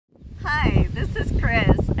This is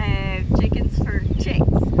Chris of Chickens for Chicks.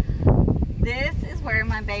 This is where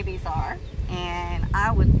my babies are, and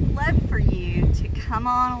I would love for you to come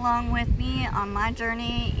on along with me on my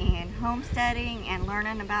journey in homesteading and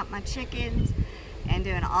learning about my chickens and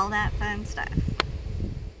doing all that fun stuff.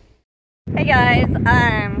 Hey guys,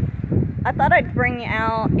 I thought I'd bring you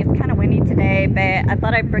out. It's kind of windy today, but I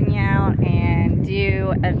thought I'd bring you out and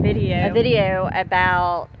do a video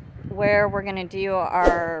about where we're going to do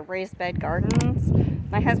our raised bed gardens.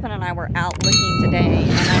 My husband and I were out looking today,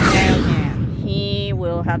 and I know him. He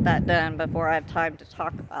will have that done before I have time to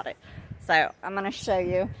talk about it. So I'm going to show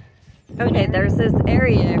you. Okay, there's this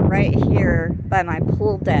area right here by my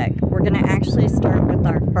pool deck. We're going to actually start with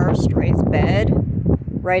our first raised bed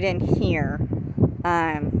right in here.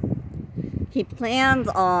 He plans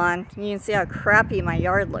on, you can see how crappy my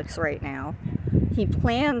yard looks right now. He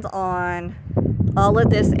plans on all of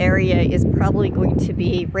this area is probably going to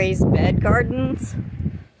be raised bed gardens.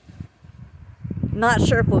 Not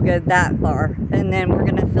sure if we'll go that far. And then we're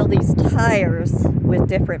going to fill these tires with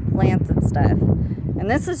different plants and stuff.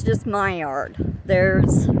 And this is just my yard.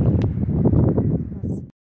 There's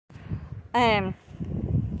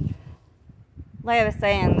like I was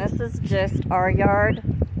saying, this is just our yard.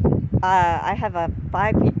 I have a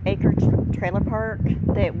 5-acre trailer park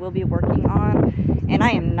that we'll be working on, and I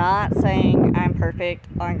am not saying I'm perfect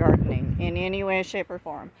on gardening in any way, shape, or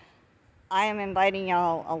form. I am inviting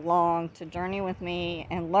y'all along to journey with me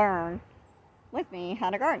and learn with me how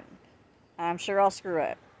to garden. I'm sure I'll screw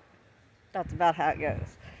up. That's about how it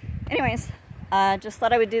goes. Anyways, just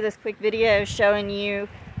thought I would do this quick video showing you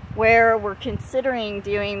where we're considering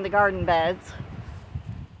doing the garden beds.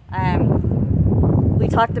 We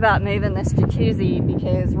talked about moving this jacuzzi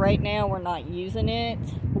because right now we're not using it.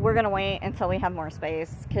 We're going to wait until we have more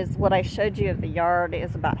space, because what I showed you of the yard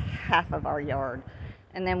is about half of our yard.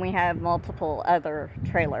 And then we have multiple other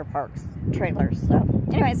trailers. So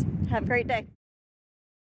anyways, have a great day.